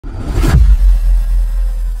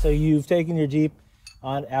So you've taken your Jeep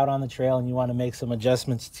out on the trail and you want to make some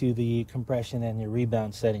adjustments to the compression and your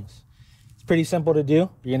rebound settings. It's pretty simple to do.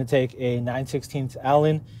 You're going to take a 9/16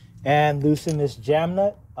 Allen and loosen this jam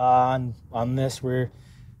nut. On this, we're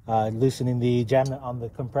loosening the jam nut on the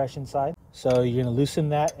compression side. So you're going to loosen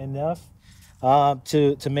that enough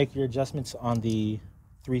to make your adjustments on the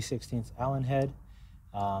 3/16 Allen head.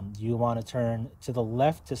 You want to turn to the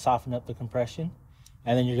left to soften up the compression,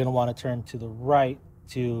 and then you're going to want to turn to the right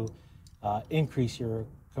to increase your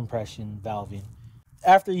compression valving.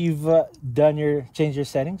 After you've changed your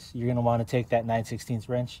settings, you're going to want to take that 9/16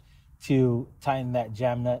 wrench to tighten that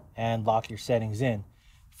jam nut and lock your settings in.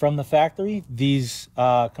 From the factory, these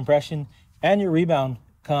compression and your rebound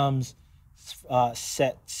comes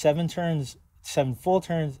set 7 full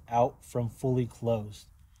turns out from fully closed.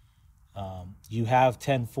 You have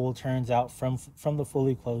 10 full turns out from the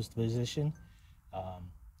fully closed position.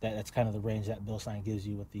 That's kind of the range that Bilstein gives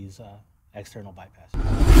you with these external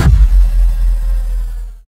bypasses.